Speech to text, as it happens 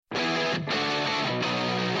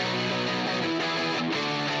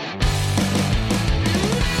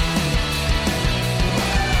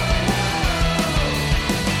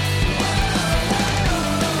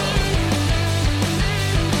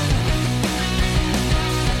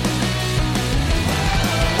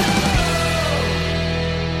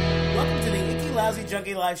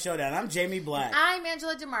Junkie Life Showdown. I'm Jamie Black. I'm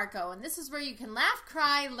Angela DeMarco, and this is where you can laugh,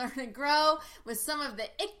 cry, learn, and grow with some of the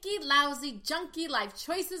icky, lousy, junky life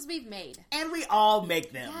choices we've made. And we all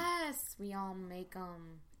make them. Yes, we all make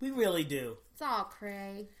them. We really do. It's all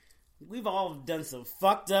cray. We've all done some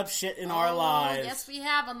fucked up shit in our lives. Yes, we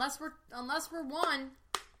have. Unless we're one.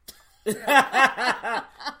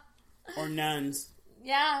 Or nuns.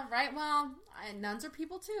 Yeah, right. Well, nuns are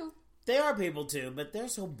people too. They are people too, but they're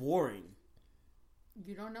so boring.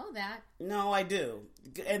 You don't know that. No, I do.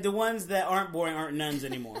 And the ones that aren't boring aren't nuns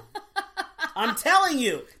anymore. I'm telling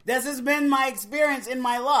you, this has been my experience in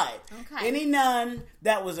my life. Okay. Any nun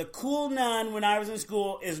that was a cool nun when I was in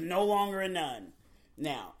school is no longer a nun.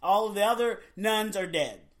 Now, all of the other nuns are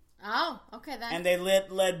dead. Oh, okay then. And they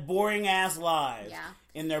led boring ass lives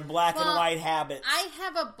in their black and white habits. I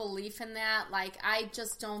have a belief in that. Like, I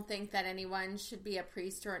just don't think that anyone should be a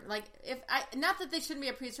priest or not that they shouldn't be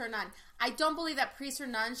a priest or a nun. I don't believe that priests or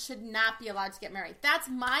nuns should not be allowed to get married. That's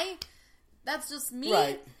just me.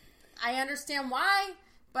 Right. I understand why,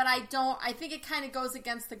 but I think it kind of goes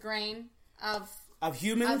against the grain of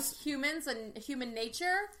humans and human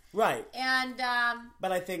nature. Right. And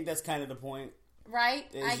but I think that's kind of the point. Right,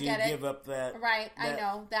 I get it. Give up that. Right, I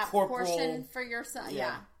know that corporal, portion for yourself.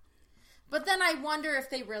 Yeah, but then I wonder if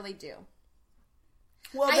they really do.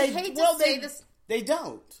 Well, I hate to say this. They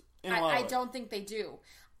don't. I don't think they do.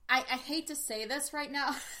 I hate to say this right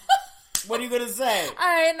now. What are you going to say?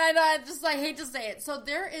 I hate to say it. So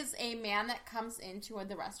there is a man that comes into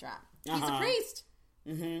the restaurant. He's a priest.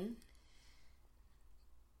 Mm-hmm.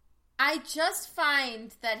 I just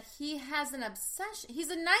find that he has an obsession. He's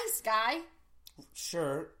a nice guy.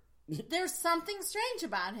 Sure. There's something strange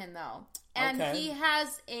about him, though. And he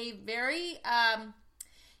has a very,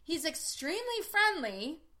 he's extremely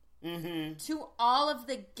friendly to all of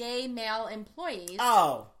the gay male employees.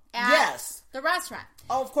 Oh, yes. The restaurant.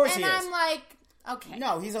 Oh, of course he is. And I'm like, okay.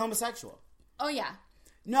 No, he's a homosexual. Oh, yeah.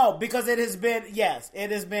 No, because it has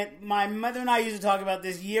been, my mother and I used to talk about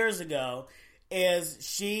this years ago, is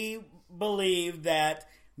she believed that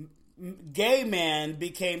gay men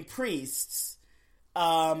became priests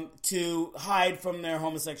to hide from their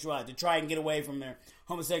homosexuality, to try and get away from their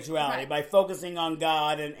homosexuality by focusing on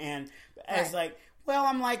God and it's like, well,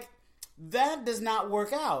 I'm like, that does not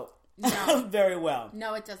work out very well.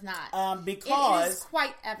 No, it does not. Because it is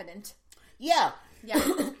quite evident. Yeah.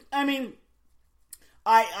 Yeah. I mean,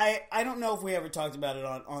 I don't know if we ever talked about it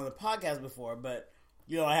on the podcast before, but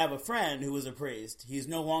I have a friend who was a priest. He's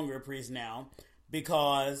no longer a priest now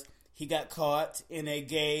because he got caught in a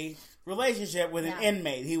gay relationship with an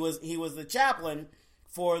inmate. He was the chaplain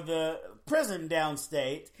for the prison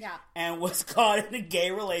downstate and was caught in a gay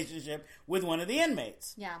relationship with one of the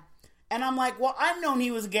inmates. Yeah. And I'm like, well, I've known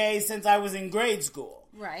he was gay since I was in grade school.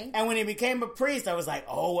 Right. And when he became a priest, I was like,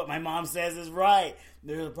 oh, what my mom says is right.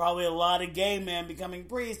 There's probably a lot of gay men becoming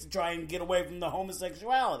priests to try and get away from the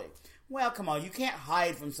homosexuality. Well, come on. You can't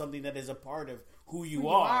hide from something that is a part of who you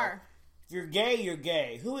are. If you're gay, you're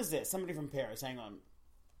gay. Who is this? Somebody from Paris. Hang on.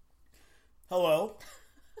 Hello?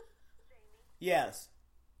 Jamie? Yes.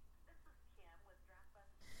 This is Kim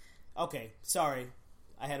with Drop. Okay. Sorry.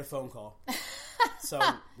 I had a phone call. So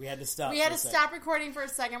we had to stop. We had to stop recording for a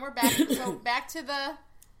second. We're back. So back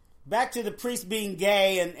to the priest being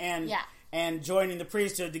gay and joining the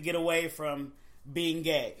priesthood to get away from being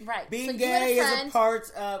gay. Right. Being gay is a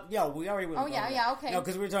part of... we already went. Oh, yeah, okay. No,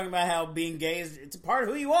 because we were talking about how being gay it's a part of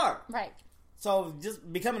who you are. Right. So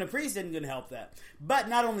just becoming a priest isn't going to help that. But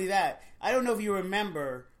not only that, I don't know if you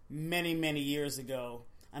remember many, many years ago,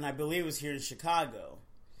 and I believe it was here in Chicago,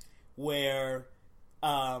 where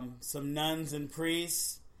some nuns and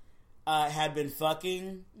priests had been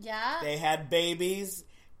fucking. Yeah. They had babies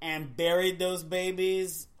and buried those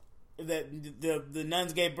babies. The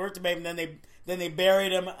nuns gave birth to babies, and then they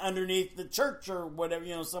buried them underneath the church or whatever,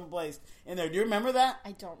 someplace in there. Do you remember that?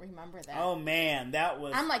 I don't remember that. Oh man, that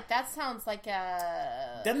was. I'm like, that sounds like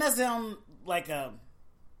a. Doesn't that sound like a?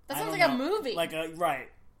 That sounds like a movie. Like a right.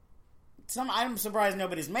 I'm surprised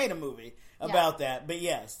nobody's made a movie about that, but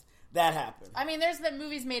yes, that happened. I mean, there's been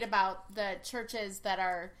movies made about the churches that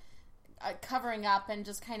are covering up and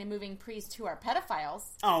just kind of moving priests who are pedophiles.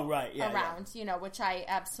 Oh right, around, which I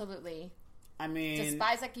absolutely. I mean,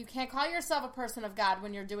 despise. Like, you can't call yourself a person of God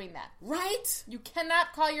when you're doing that. Right? You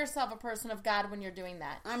cannot call yourself a person of God when you're doing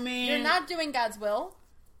that. I mean, you're not doing God's will.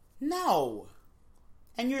 No.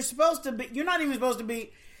 And you're supposed to be. You're not even supposed to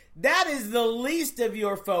be. That is the least of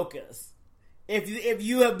your focus. If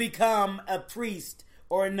you have become a priest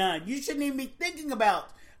or a nun, you shouldn't even be thinking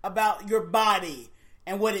about your body.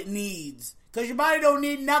 and what it needs. Because your body don't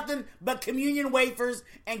need nothing but communion wafers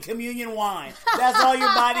and communion wine. That's all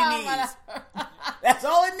your body needs. That's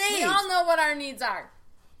all it needs. We all know what our needs are.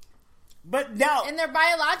 But no. And they're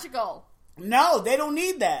biological. No, they don't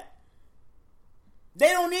need that. They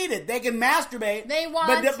don't need it. They can masturbate. They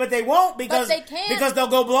want... But they won't because, they can't. Because they'll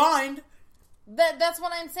go blind. That's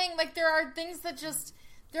what I'm saying. Like, there are things that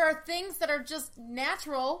are just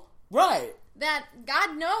natural. Right. That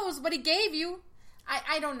God knows what he gave you.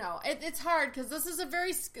 I don't know. It's hard because this is a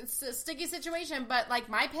very sticky situation. But like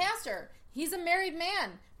my pastor, he's a married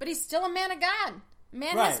man, but he's still a man of God.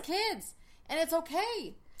 Man has kids, and it's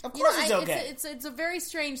okay. Of course, it's okay. It's a very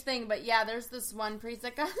strange thing. But yeah, there's this one priest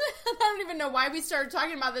that got, I don't even know why we started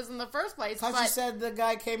talking about this in the first place. Because you said the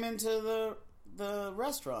guy came into the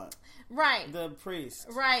restaurant. Right. The priest.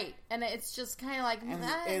 Right. And it's just kind of like,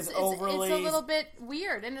 it's a little bit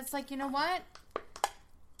weird. And it's like, you know what?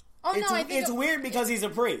 Oh, no, I think it's weird because he's a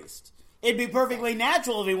priest. It'd be perfectly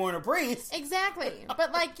natural if he weren't a priest. Exactly.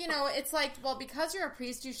 But, like, you know, it's like, well, because you're a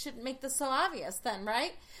priest, you shouldn't make this so obvious then,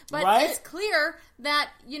 right? But it's clear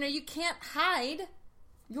that, you know, you can't hide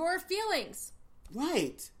your feelings.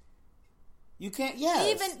 Right. You can't,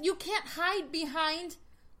 yes. Even, you can't hide behind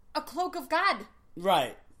a cloak of God.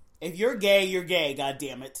 Right. If you're gay, God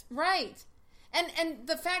damn it. Right. And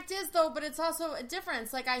the fact is, though, but it's also a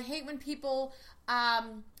difference. Like, I hate when people,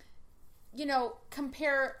 you know,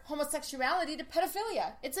 compare homosexuality to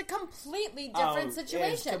pedophilia. It's a completely different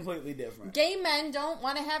situation. It's completely different. Gay men don't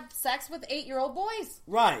want to have sex with 8-year-old boys.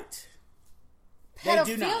 Right.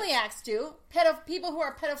 Pedophiliacs do. People who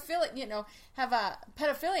are pedophilic, you know, have a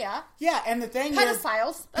pedophilia. Yeah, and the thing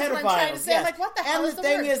pedophiles. That's what I'm trying to say. Yes. I'm like, what the hell is the word?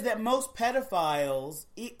 And the thing is that most pedophiles,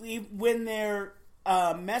 when they're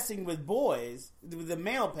messing with boys, the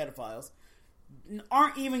male pedophiles,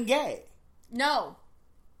 aren't even gay. No.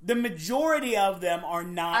 The majority of them are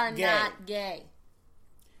not gay.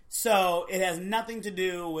 So it has nothing to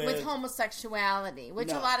do with homosexuality,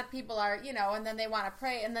 which a lot of people are, you know, and then they want to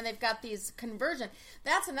pray, and then they've got these conversion.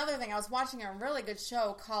 That's another thing. I was watching a really good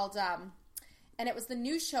show called, and it was the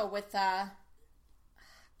new show with, God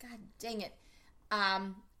dang it.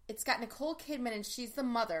 It's got Nicole Kidman, and she's the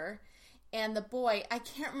mother, and the boy, I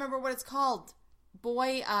can't remember what it's called.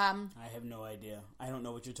 Boy, I have no idea. I don't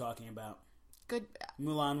know what you're talking about. Good.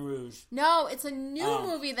 Moulin Rouge. No, it's a new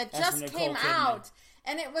movie that just came out.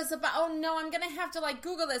 And it was about, oh no, I'm going to have to like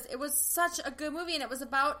Google this. It was such a good movie, and it was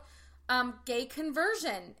about gay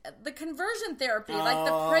conversion. The conversion therapy, like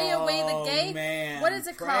the pray away the gay. Man. What is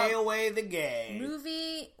it called? Pray away the gay.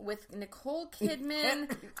 Movie with Nicole Kidman.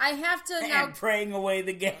 I have to now. And praying away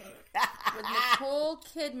the gay. With Nicole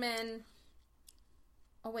Kidman.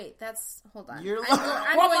 Oh wait, hold on.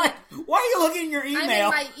 Why are you looking in your email? I'm in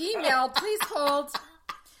my email. Please hold.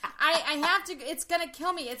 I have to. It's gonna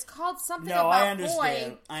kill me. It's called something about I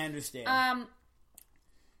understand. boy. I understand.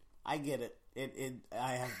 I get it.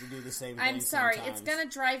 I have to do the same thing. I'm sorry. Sometimes. It's gonna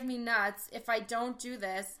drive me nuts if I don't do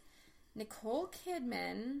this. Nicole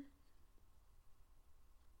Kidman.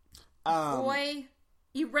 Boy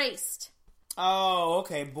Erased. Oh,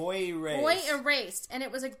 okay. Boy Erased. Boy Erased. And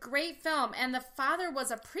it was a great film. And the father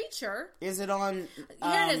was a preacher. Is it on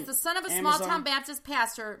Here it is. The son of a small-town Baptist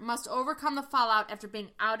pastor must overcome the fallout after being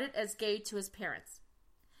outed as gay to his parents.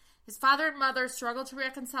 His father and mother struggle to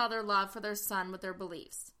reconcile their love for their son with their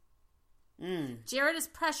beliefs. Jared is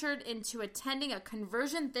pressured into attending a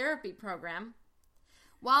conversion therapy program.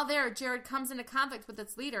 While there, Jared comes into conflict with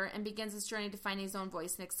its leader and begins his journey to finding his own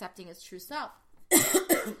voice and accepting his true self.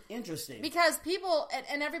 Interesting. Because people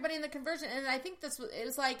and everybody in the conversion, and I think it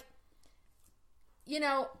was like, you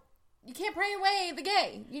know, you can't pray away the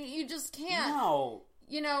gay. You just can't. No.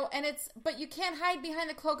 You know, but you can't hide behind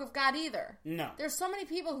the cloak of God either. No. There's so many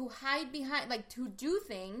people who hide behind, like, who do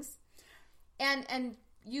things and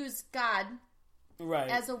use God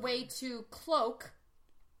as a way to cloak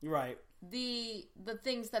the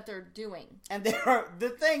things that they're doing. And the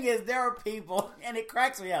thing is, there are people, and it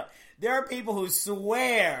cracks me up, there are people who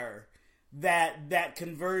swear that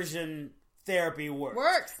conversion therapy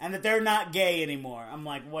works. And that they're not gay anymore. I'm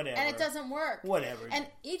like, whatever. And it doesn't work. Whatever. And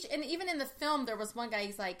even in the film, there was one guy,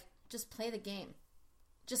 he's like, just play the game.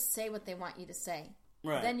 Just say what they want you to say.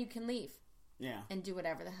 Right. Then you can leave. Yeah. And do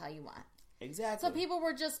whatever the hell you want. Exactly. So people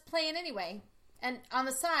were just playing anyway. And on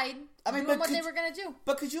the side, doing what they were going to do.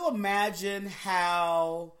 But could you imagine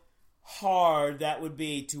how hard that would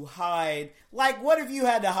be to hide? Like, what if you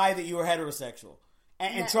had to hide that you were heterosexual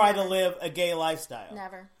and try to live a gay lifestyle?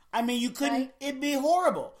 Never. I mean, you couldn't. Right? It'd be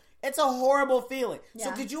horrible. It's a horrible feeling. Yeah.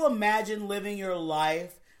 So could you imagine living your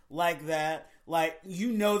life like that, Like,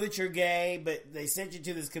 you know that you're gay, but they sent you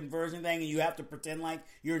to this conversion thing and you have to pretend like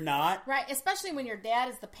you're not. Right, especially when your dad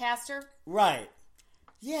is the pastor. Right.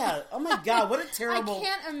 Yeah. Oh my God, what a terrible... I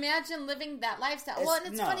can't imagine living that lifestyle. Well, and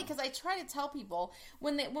it's funny because I try to tell people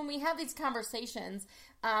when we have these conversations,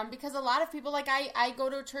 because a lot of people, like I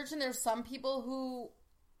go to a church and there's some people who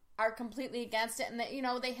are completely against it, and that, you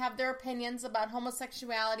know, they have their opinions about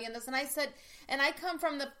homosexuality and this. And I said, and I come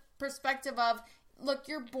from the perspective of, look,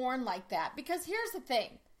 you're born like that. Because here's the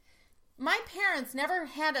thing. My parents never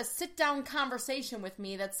had a sit-down conversation with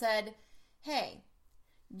me that said, hey,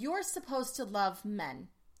 you're supposed to love men.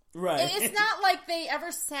 Right. It's not like they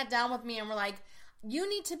ever sat down with me and were like, you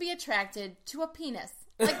need to be attracted to a penis.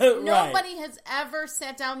 Like, Right. Nobody has ever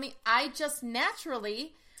sat down with me. I just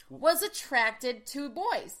naturally was attracted to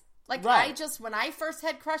boys. Like, Right. when I first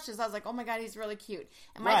had crushes, I was like, oh my God, he's really cute.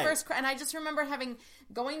 And Right. and I just remember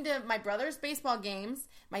going to my brother's baseball games.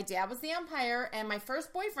 My dad was the umpire, and my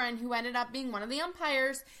first boyfriend, who ended up being one of the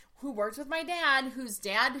umpires, who worked with my dad, whose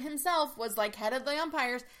dad himself was like head of the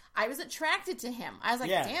umpires, I was attracted to him. I was like,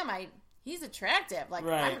 Yeah. damn, he's attractive. Like,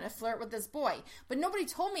 Right. I'm going to flirt with this boy. But nobody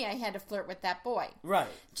told me I had to flirt with that boy. Right.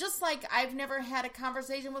 Just like I've never had a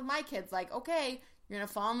conversation with my kids. Like, okay, you're going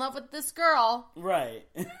to fall in love with this girl. Right.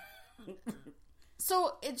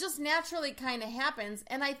 So it just naturally kind of happens.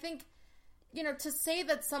 And I think, you know, to say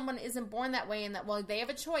that someone isn't born that way and that, well, they have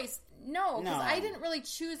a choice. No, because No. I didn't really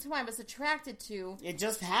choose who I was attracted to. It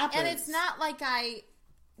just happens. And it's not like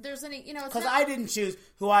there's any, you know, it's Because not, I didn't choose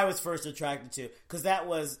who I was first attracted to. Because that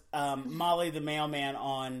was Molly the mailman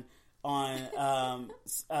on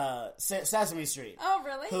Sesame Street. Oh,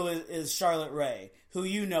 really? Who is Charlotte Ray, who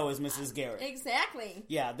you know is Mrs. Garrett. Exactly.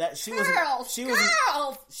 Yeah, that she Girls,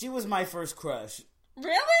 she was my first crush.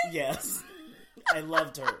 Really? Yes, I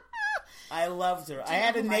loved her. I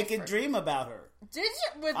had a naked dream about her. Did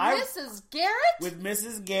you? With Mrs. Garrett? With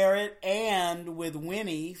Mrs. Garrett and with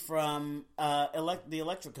Winnie from the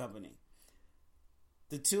Electric Company.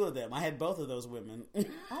 The two of them. I had both of those women.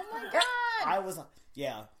 Oh my God.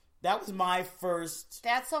 That was my first.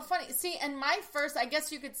 That's so funny. See, and my first, I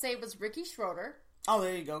guess you could say, was Ricky Schroeder. Oh,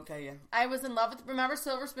 there you go. Okay, yeah. I was in love with, remember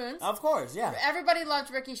Silver Spoons? Of course, yeah. Everybody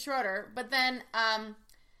loved Ricky Schroeder, but then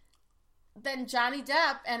Johnny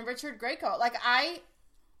Depp and Richard Grieco, like, I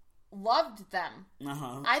loved them.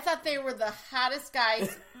 Uh-huh. I thought they were the hottest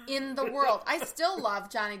guys in the world. I still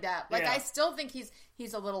love Johnny Depp. Like, Yeah. I still think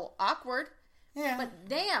he's a little awkward, Yeah. but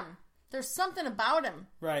damn, there's something about him.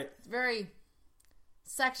 Right. It's very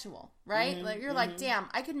sexual, right? Like, you're like, damn,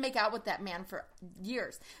 I could make out with that man for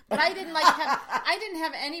years. But I didn't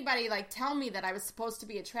have anybody like tell me that I was supposed to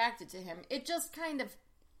be attracted to him. It just kind of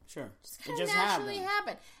Sure. it just naturally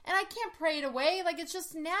happened. And I can't pray it away. Like, it's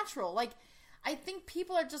just natural. Like, I think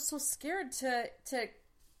people are just so scared to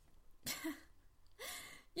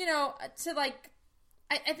you know, to like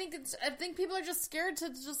I think people are just scared to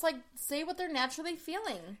just like say what they're naturally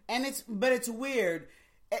feeling. And it's weird.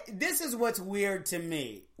 This is what's weird to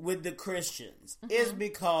me with the Christians is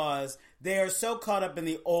because they are so caught up in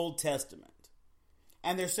the Old Testament.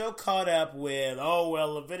 And they're so caught up with, oh,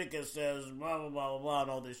 well, Leviticus says blah, blah, blah, blah, and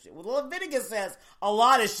all this shit. Well, Leviticus says a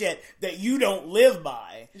lot of shit that you don't live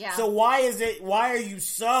by. Yeah. So why are you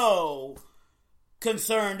so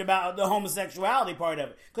concerned about the homosexuality part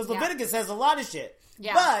of it? Because Leviticus says a lot of shit.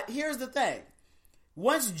 Yeah. But here's the thing.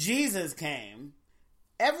 Once Jesus came,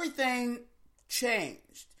 everything changed.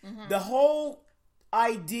 The whole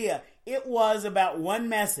idea, it was about one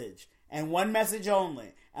message and one message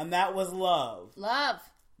only, and that was love. Love.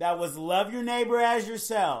 That was love your neighbor as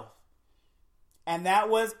yourself. And that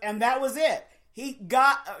was it.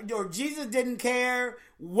 Jesus didn't care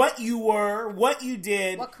what you were, what you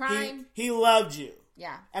did. What crime. He loved you.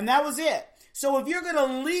 Yeah. And that was it. So if you're going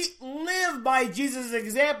to live by Jesus'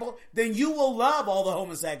 example, then you will love all the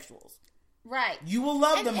homosexuals. Right. You will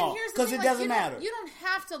love them all here's the because thing, it like, doesn't matter. You don't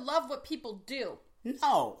have to love what people do.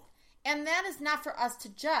 No, And that is not for us to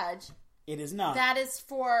judge. it is not. That is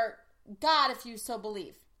for God, if you so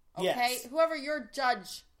believe. Okay? Yes. Whoever your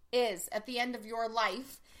judge is at the end of your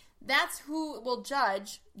life, that's who will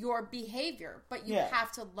judge your behavior. But you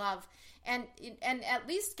have to love and at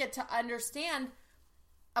least get to understand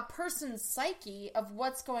a person's psyche of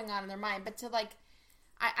what's going on in their mind. But to like,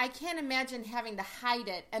 I can't imagine having to hide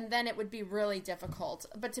it, and then it would be really difficult.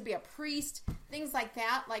 But to be a priest, things like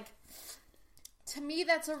that, like, to me,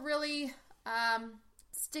 that's a really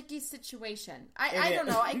sticky situation. I don't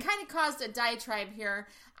know. It kind of caused a diatribe here.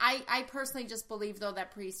 I personally just believe, though,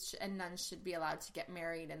 that priests and nuns should be allowed to get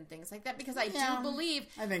married and things like that, because I do believe.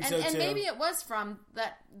 I think and, so, and too. maybe it was from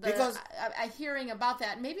that Because a hearing about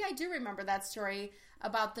that. Maybe I do remember that story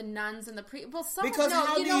about the nuns and the priests. Well, someone, Because no,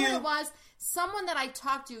 how you do know you- what it was? Someone that I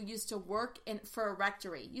talked to used to work for a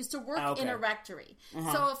rectory. Used to work Okay. in a rectory.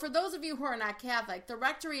 So for those of you who are not Catholic, the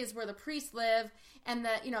rectory is where the priests live, and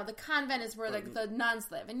the convent is where the nuns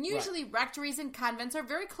live. And usually rectories and convents are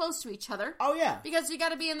very close to each other. Oh, yeah. Because you got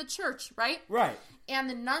to be in the church, right? Right. And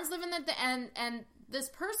the nuns live in and this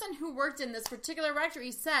person who worked in this particular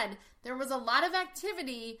rectory said there was a lot of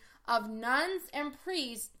activity of nuns and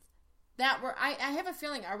priests that were. I have a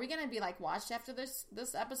feeling. Are we going to be like watched after this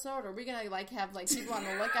episode? Or are we going to like have like people on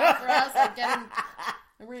the lookout for us? Like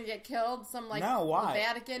we're going to get killed? Some like No, why? the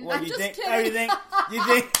Vatican? What, I'm just think, kidding.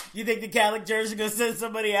 Oh, you think the Catholic Church is going to send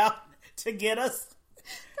somebody out to get us?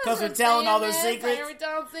 Because we're telling all their secrets? We're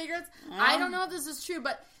telling secrets. I don't know if this is true,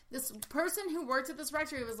 but this person who worked at this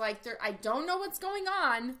rectory was like, I don't know what's going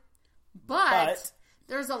on, but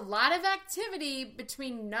there's a lot of activity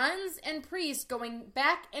between nuns and priests going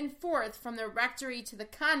back and forth from the rectory to the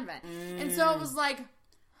convent. And so it was like,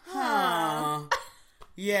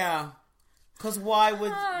 Yeah. Because why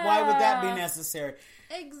would that be necessary?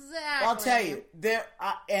 Exactly. I'll tell you,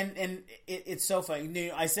 it's so funny. You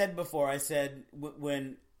know, I said before,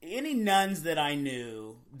 when any nuns that I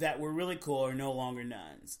knew that were really cool are no longer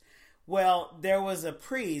nuns. Well, there was a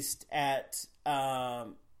priest at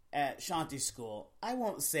Shanti School. I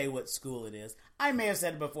won't say what school it is. I may have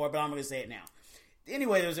said it before, but I'm going to say it now.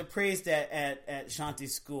 Anyway, there was a priest at Shanti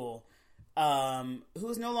School who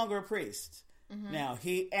is no longer a priest. Now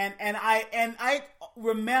I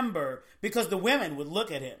remember because the women would look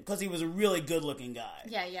at him because he was a really good looking guy.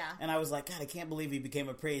 Yeah. And I was like, God, I can't believe he became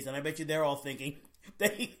a priest. And I bet you they're all thinking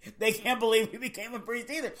they can't believe he became a priest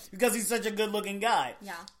either because he's such a good looking guy.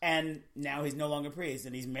 Yeah. And now he's no longer a priest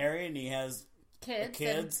and he's married and he has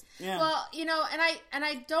kids. Yeah. Well, and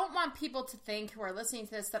I don't want people to think who are listening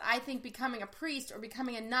to this that I think becoming a priest or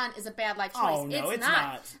becoming a nun is a bad life choice. Oh, no, it's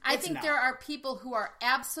not. I think there are people who are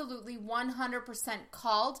absolutely 100%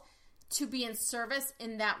 called to be in service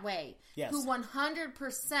in that way. Yes. Who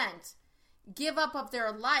 100% give up of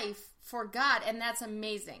their life for God, and that's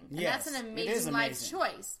amazing. And Yes, that's an it is amazing life amazing.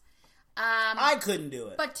 choice. I couldn't do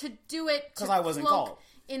it. But to do it because I wasn't called.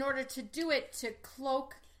 In order to do it to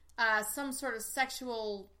cloak some sort of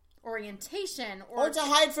sexual orientation or to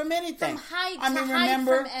hide from anything. Hide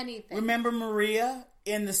from anything. Remember Maria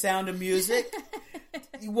in The Sound of Music?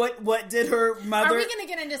 What did her mother? Are we going to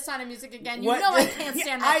get into Sound of Music again? You know I can't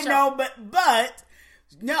stand that show. I know, but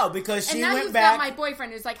no, because she and now went you've back. got my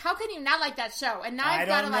boyfriend who's like, how can you not like that show? And now I I've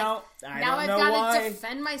got to don't know. I've got to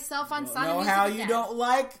defend myself on Sound of Music how again. you don't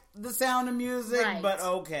like The Sound of Music, Right. but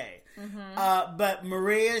okay. But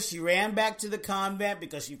Maria, she ran back to the convent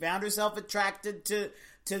because she found herself attracted to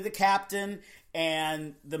the captain,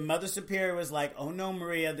 and the Mother Superior was like, "Oh no,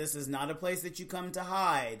 Maria, this is not a place that you come to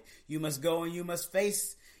hide. You must go and you must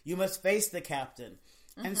face the captain."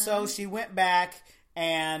 And so she went back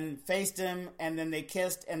and faced him, and then they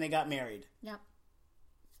kissed and they got married. Yep.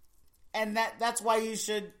 And that's why you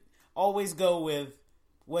should always go with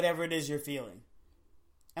whatever it is you're feeling.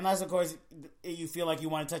 Unless, of course, you feel like you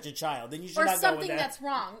want to touch a child. Then you should Or not go with something that. that's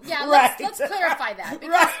wrong. Yeah, Right. let's clarify that. Because,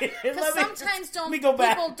 Right. Because Let me sometimes go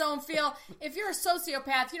back. people don't feel... If you're a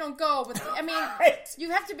sociopath, you don't go with... I mean, Right.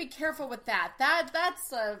 you have to be careful with that.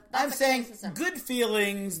 That's I'm a saying criticism. good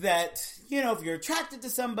feelings that, if you're attracted to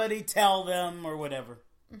somebody, tell them or whatever.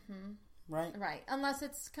 Mm-hmm. Right? Right. Unless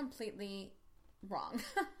it's completely wrong.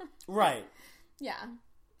 Right. Yeah.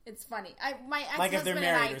 It's funny. My ex-husband Like if they're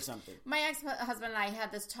married or something. My ex-husband and I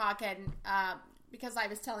had this talk, and because I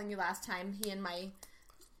was telling you last time, he and my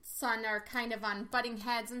son are kind of on butting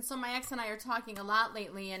heads, and so my ex and I are talking a lot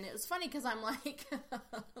lately, and it was funny because I'm like,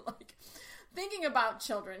 thinking about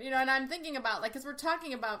children, and I'm thinking about, because we're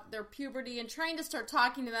talking about their puberty and trying to start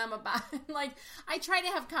talking to them about, I try to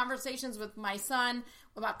have conversations with my son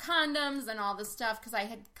about condoms and all this stuff, because I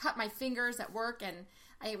had cut my fingers at work, and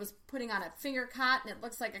I was putting on a finger cot, and it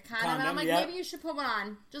looks like a condom. And I'm like, yep. Maybe you should put one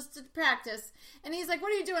on just to practice. And he's like,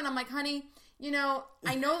 what are you doing? I'm like, honey, I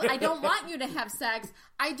know I don't want you to have sex.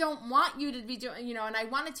 I don't want you to be doing, and I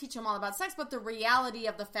want to teach him all about sex. But the reality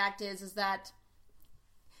of the fact is that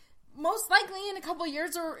most likely in a couple of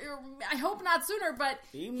years, or I hope not sooner, but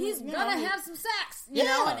he's gonna have some sex, you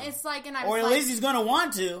know. And it's like, and I was or at least he's gonna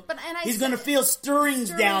want to. He's gonna feel stirrings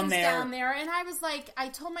down there. And I was like, I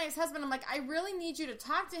told my ex-husband, I'm like, I really need you to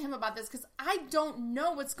talk to him about this because I don't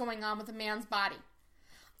know what's going on with a man's body.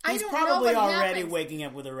 He's I don't probably know what already happens. waking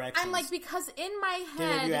up with erections. I'm like, because in my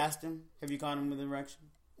head, Have you asked him? Have you caught him with an erection?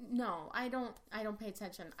 No, I don't pay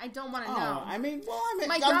attention. I don't want to Oh, know. I mean,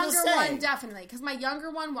 my I'm younger just saying. one definitely, because my younger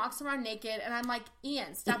one walks around naked, and I'm like,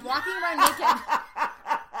 Ian, stop walking around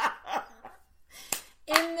naked.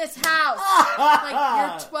 this house.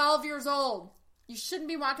 Like, you're 12 years old. You shouldn't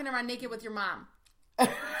be walking around naked with your mom.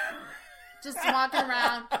 Just walking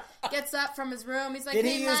around. Gets up from his room. He's like, Did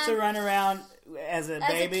hey, he Mom. used to run around as a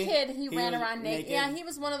baby? As a kid, he ran was around naked. Yeah, he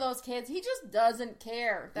was one of those kids. He just doesn't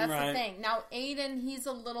care. That's Right. the thing. Now, Aiden, he's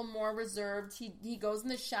a little more reserved. He goes in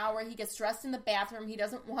the shower. He gets dressed in the bathroom. He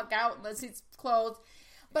doesn't walk out unless he's clothed.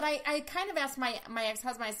 But I kind of asked my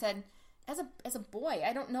ex-husband, I said, as a boy,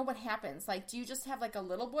 I don't know what happens. Like, do you just have like a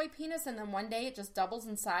little boy penis and then one day it just doubles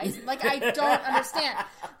in size? Like, I don't understand.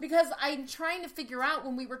 Because I'm trying to figure out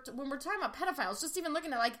when we're talking about pedophiles, just even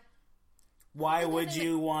looking at like, why would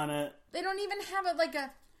you want to? they don't even have it like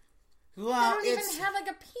a, Well, they don't even have like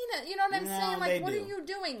a penis. You know what I'm No, saying? they Like, what do. are you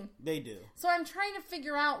doing? They do. So I'm trying to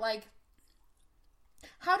figure out like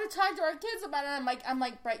how to talk to our kids about it. I'm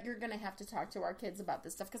like, Brett, you're gonna have to talk to our kids about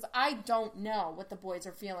this stuff because I don't know what the boys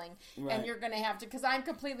are feeling, Right. and you're gonna have to because I'm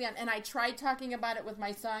completely and I tried talking about it with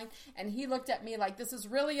my son, and he looked at me like, this is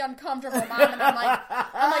really uncomfortable, Mom, and I'm like,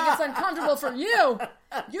 it's uncomfortable for you.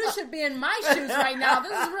 You should be in my shoes right now.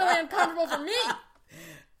 This is really uncomfortable for me.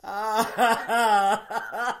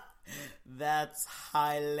 That's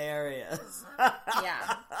hilarious.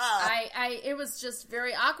 Yeah, it was just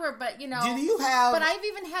very awkward, but you know. Do you have? But I've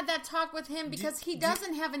even had that talk with him because he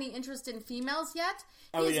doesn't have any interest in females yet.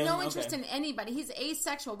 He Oh, has he doesn't? no interest Okay. in anybody. He's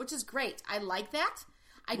asexual, which is great. I like that.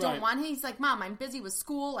 I don't Right. want him. He's like, Mom, I'm busy with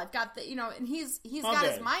school. I've got the, and he's got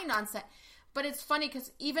Okay. his mind on set. But it's funny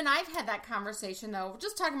because even I've had that conversation though,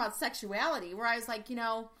 just talking about sexuality, where I was like,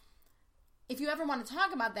 if you ever want to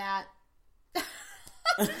talk about that.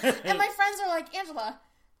 And my friends are like, Angela,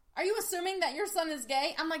 are you assuming that your son is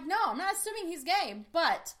gay? I'm like, no, I'm not assuming he's gay,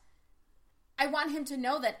 but I want him to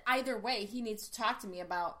know that either way, he needs to talk to me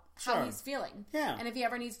about how Sure. he's feeling. Yeah. And if he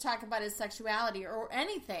ever needs to talk about his sexuality or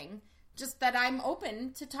anything, just that I'm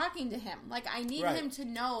open to talking to him. Like, I need Right. him to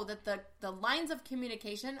know that the lines of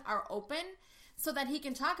communication are open so that he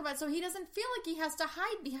can talk about it, so he doesn't feel like he has to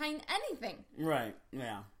hide behind anything. Right.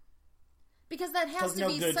 Yeah. Because that has 'Cause to no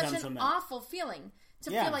be good such comes an from that. awful feeling.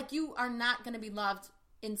 To Yeah. feel like you are not going to be loved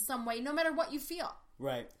in some way, no matter what you feel.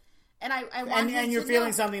 Right. And I want him And you're to feeling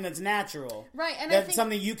know. something that's natural. Right, and I That's think-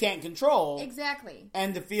 something you can't control. Exactly.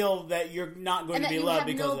 And to feel that you're not going And to that be you loved have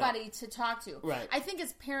because of that. nobody to talk to. Right. I think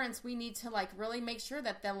as parents, we need to really make sure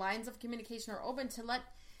that the lines of communication are open to let,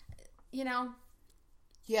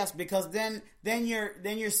 Yes, because then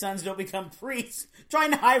your sons don't become priests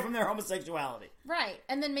trying to hide from their homosexuality. right,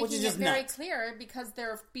 and then Which making is it just very nuts. clear because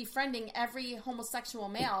they're befriending every homosexual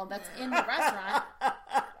male that's in the restaurant.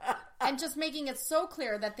 And just making it so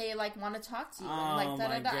clear that they want to talk to you. And, Oh, da,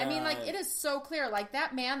 da, my da. I mean, God. it is so clear. Like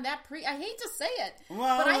that man, I hate to say it,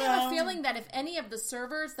 Well, but I have a feeling that if any of the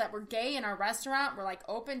servers that were gay in our restaurant were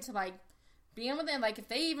open to being with them, if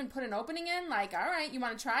they even put an opening in, all right, you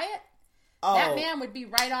want to try it? That man would be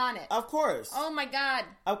right on it. Of course. Oh my God.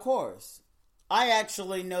 Of course. I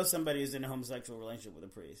actually know somebody who's in a homosexual relationship with a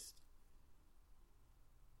priest.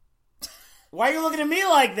 Why are you looking at me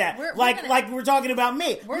like that? We're we're talking about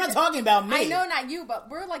me. We're not talking about me. I know not you, but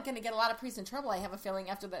we're going to get a lot of priests in trouble, I have a feeling,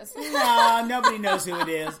 after this. No, nobody knows who it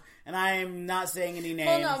is. And I am not saying any names.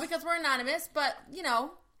 Well, no, because we're anonymous, but,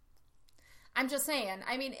 I'm just saying.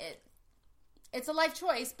 I mean, it's a life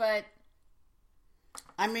choice, but...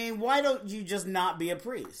 I mean, why don't you just not be a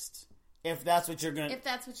priest? If that's what you're going to... If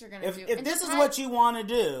that's what you're going to do. If And this just is what you want to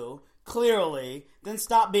do, clearly, then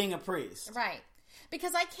stop being a priest. Right.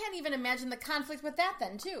 Because I can't even imagine the conflict with that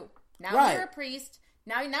then, too. Now Right. you're a priest.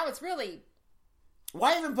 Now it's really...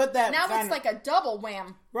 Why even put that Now kind it's like a double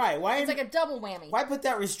wham. Right, why It's like a double whammy. why put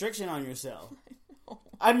that restriction on yourself?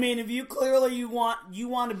 I mean, if you clearly you want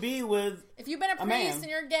to be with If you've been a priest man. and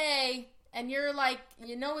you're gay... And you're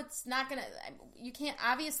it's not going to... You can't...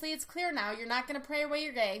 Obviously, it's clear now. You're not going to pray away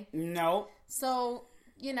your gay. no. So,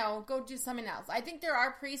 go do something else. I think there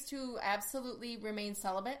are priests who absolutely remain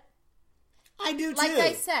celibate. I do too. Like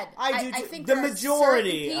I said, I do I too. think The there are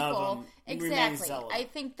majority certain of people, them remain exactly. celibate. I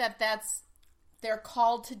think that's they're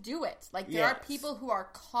called to do it. There are Yes. people who are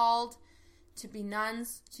called to be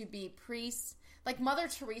nuns, to be priests. Like Mother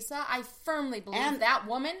Teresa, I firmly believe And- that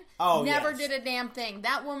woman Oh, never yes. did a damn thing.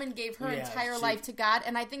 That woman gave her Yeah, entire she- life to God,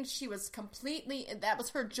 and I think she was that was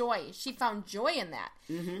her joy. She found joy in that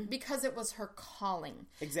because it was her calling.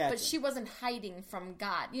 Exactly. But she wasn't hiding from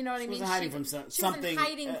God. You know what I mean? wasn't hiding from she something wasn't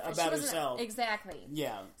hiding about she wasn't- herself. Exactly.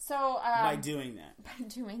 Yeah, So by doing that. by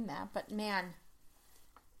doing that, but man,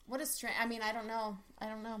 What is strange? I mean, I don't know. I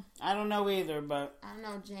don't know either, but I don't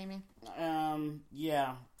know, Jamie.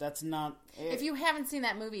 yeah, that's not. If you haven't seen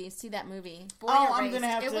that movie, see that movie. Oh, I'm gonna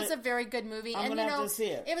have It to. was a very good movie, I'm and gonna have to see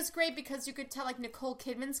it. It was great because you could tell, like Nicole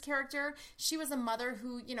Kidman's character, she was a mother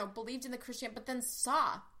who believed in the Christian, but then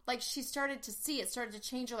saw. Like, she started to see it, started to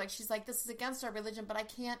change her. Like, she's like, this is against our religion, but I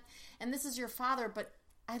can't. And this is your father, but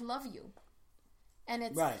I love you. And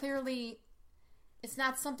it's clearly, it's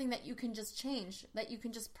not something that you can just change, that you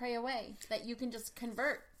can just pray away, that you can just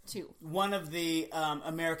convert to. One of the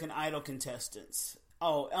American Idol contestants.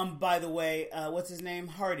 Oh, by the way, what's his name?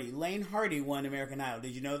 Hardy. Lane Hardy won American Idol.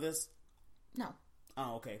 Did you know this? No.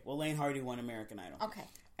 Oh, okay. Well, Lane Hardy won American Idol. Okay.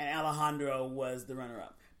 And Alejandro was the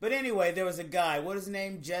runner-up. But anyway, there was a guy. What is his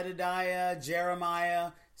name?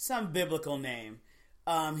 Jeremiah, some biblical name.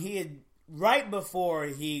 He had, right before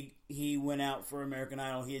he went out for American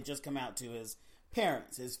Idol, he had just come out to his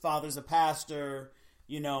parents. His father's a pastor,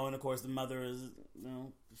 and of course the mother is,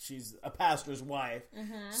 she's a pastor's wife.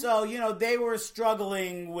 Mm-hmm. So, they were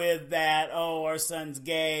struggling with that. Oh, our son's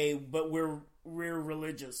gay, but we're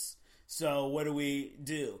religious. So what do we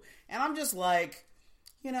do? And I'm just like,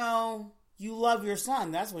 you love your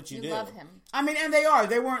son. That's what you do. You love him. I mean, and they are.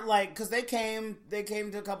 They weren't like, because they came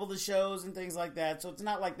to a couple of the shows and things like that. So it's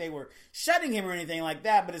not like they were shutting him or anything like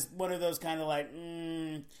that. But it's one of those kind of like,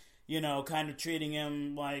 kind of treating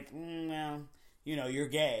him like, well, you're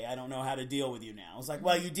gay. I don't know how to deal with you now. It's like,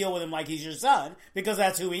 well, you deal with him like he's your son because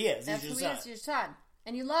that's who he is. That's he's who he is, your son.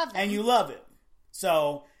 And you love him. And you love him.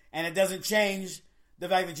 So, and it doesn't change the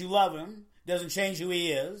fact that you love him. Doesn't change who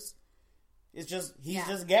he is. It's just, he's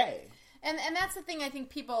just gay. And that's the thing I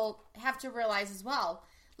think people have to realize as well.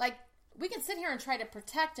 Like, we can sit here and try to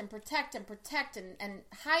protect and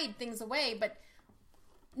hide things away, but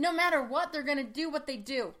no matter what, they're going to do what they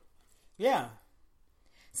do. Yeah.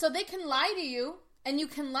 So they can lie to you and you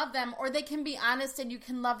can love them, or they can be honest and you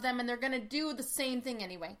can love them, and they're going to do the same thing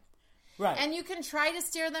anyway. Right. And you can try to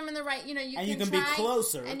steer them in the right, you can be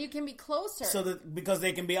closer. And you can be closer. So that, because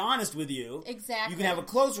they can be honest with you. Exactly. You can have a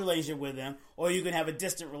close relationship with them, or you can have a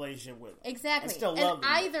distant relationship with them. Exactly. And still love them.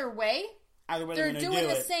 Either way, they're doing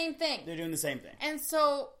the same thing. They're doing the same thing. And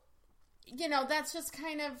so, that's just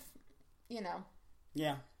kind of, Yeah.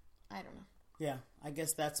 I don't know. Yeah. I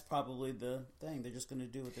guess that's probably the thing. They're just going to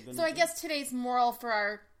do what they're going to do. So I guess today's moral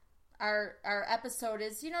for our episode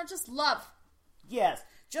is, just love. Yes.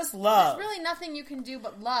 Just love. There's really nothing you can do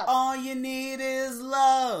but love. All you need is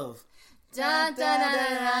love. Da, da, da,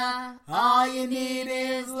 da, da. All you need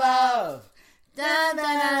is love. Da, da,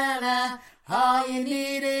 da, da. All you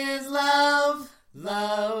need is love.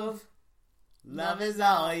 Love. Love is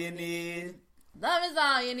all you need. Love is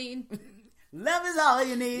all you need. Love is all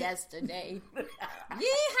you need. Yesterday.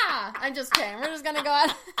 Yeehaw! I'm just kidding. We're just going to go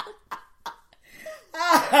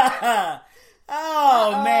out.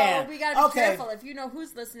 Oh, man. We gotta be careful. If you know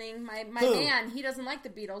who's listening, my man, he doesn't like the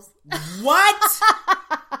Beatles. What?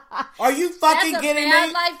 Are you fucking kidding me?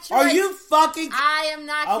 Life choice. Are you fucking? I am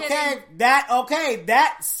not kidding.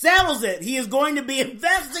 That settles it. He is going to be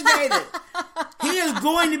investigated. He is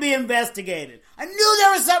going to be investigated. I knew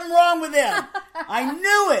there was something wrong with him. I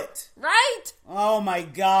knew it. Right? Oh my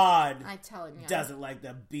God. I tell him. Doesn't like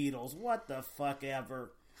the Beatles. What the fuck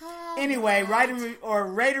ever. Oh, anyway, rate and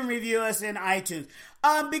review us in iTunes.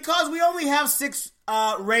 Because we only have 6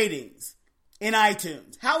 ratings in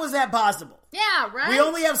iTunes. How is that possible? Yeah, right? We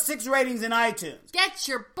only have 6 ratings in iTunes. Get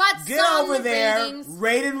your butts Get on over the there, ratings.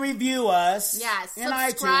 rate and review us. Yes, in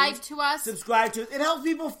subscribe iTunes. to us. Subscribe to us. It helps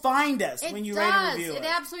people find us when you rate and review us. It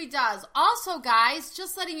absolutely does. Also, guys,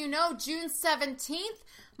 just letting you know, June 17th,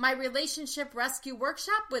 my relationship rescue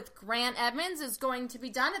workshop with Grant Edmonds is going to be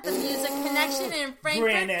done at the Music Connection in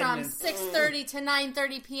Frankfurt from 6:30 to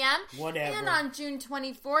 9:30 p.m. Whatever. And on June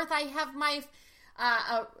 24th, I have my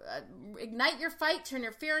Ignite Your Fight, Turn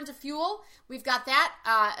Your Fear into Fuel. We've got that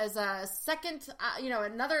as a second,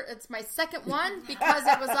 it's my second one because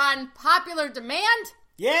it was on popular demand.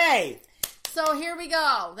 Yay! So here we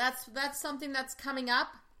go. That's something that's coming up.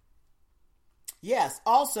 Yes.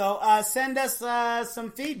 Also, send us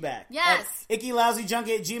some feedback. Yes. At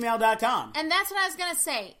ickylousyjunkie@gmail.com. And that's what I was going to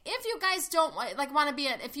say. If you guys don't want to be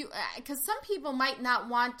because some people might not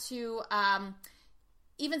want to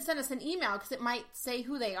even send us an email because it might say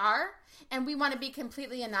who they are, and we want to be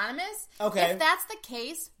completely anonymous. Okay. If that's the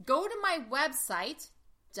case, go to my website,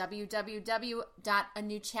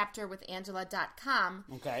 www.anewchapterwithangela.com.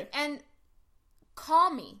 Okay. And call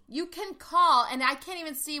me. You can call, and I can't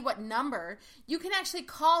even see what number. You can actually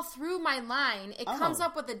call through my line. It comes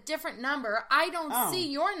up with a different number. I don't see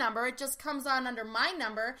your number. It just comes on under my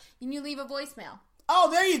number, and you leave a voicemail. Oh,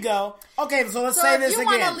 there you go. Okay, so let's say this again.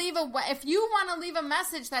 If you want to leave a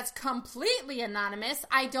message that's completely anonymous,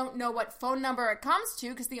 I don't know what phone number it comes to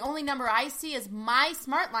because the only number I see is my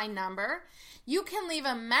SmartLine number. You can leave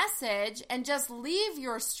a message and just leave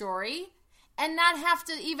your story and not have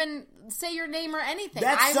to even say your name or anything.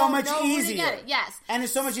 That's so much easier. easier. To get it. Yes. And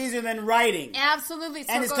it's so much easier than writing. Absolutely.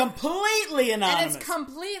 So and it's completely anonymous. And it's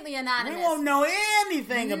completely anonymous. We won't know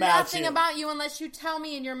anything about you. Nothing about you unless you tell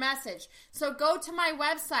me in your message. So go to my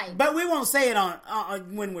website. But we won't say it on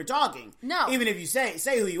when we're talking. No. Even if you say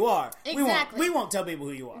who you are. Exactly. We won't tell people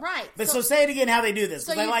who you are. Right. But so say it again how they do this.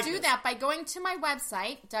 So you like do that by going to my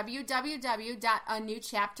website,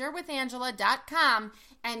 www.anewchapterwithangela.com,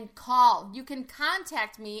 and call. You can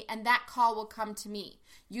contact me, and that call will come to me.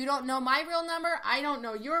 You don't know my real number. I don't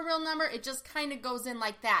know your real number. It just kind of goes in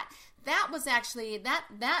like that. That was actually, that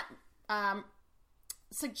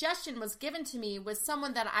suggestion was given to me with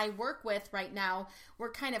someone that I work with right now.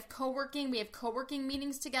 We're kind of co-working. We have co-working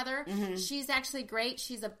meetings together. Mm-hmm. She's actually great.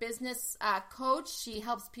 She's a business coach. She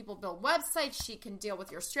helps people build websites. She can deal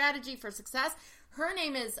with your strategy for success. Her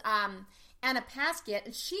name is Anna Paskett,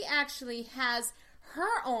 and she actually has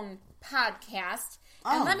her own podcast.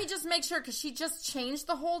 Oh. And let me just make sure, because she just changed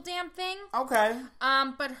the whole damn thing. Okay.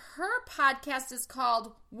 But her podcast is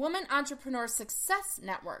called Woman Entrepreneur Success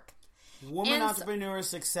Network. Entrepreneur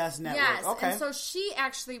Success Network. Yes. Okay. And so she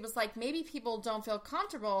actually was like, maybe people don't feel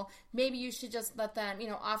comfortable. Maybe you should just let them,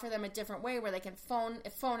 offer them a different way where they can phone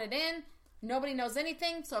it in. Nobody knows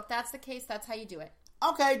anything. So if that's the case, that's how you do it.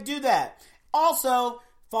 Okay, do that. Also,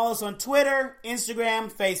 follow us on Twitter, Instagram,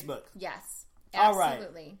 Facebook. Yes.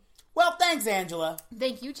 Absolutely. All right. Well, thanks, Angela.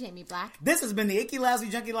 Thank you, Jamie Black. This has been the Icky Lousy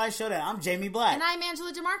Junkie Life Showdown. I'm Jamie Black. And I'm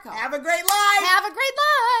Angela DeMarco. Have a great life. Have a great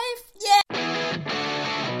life. Yeah.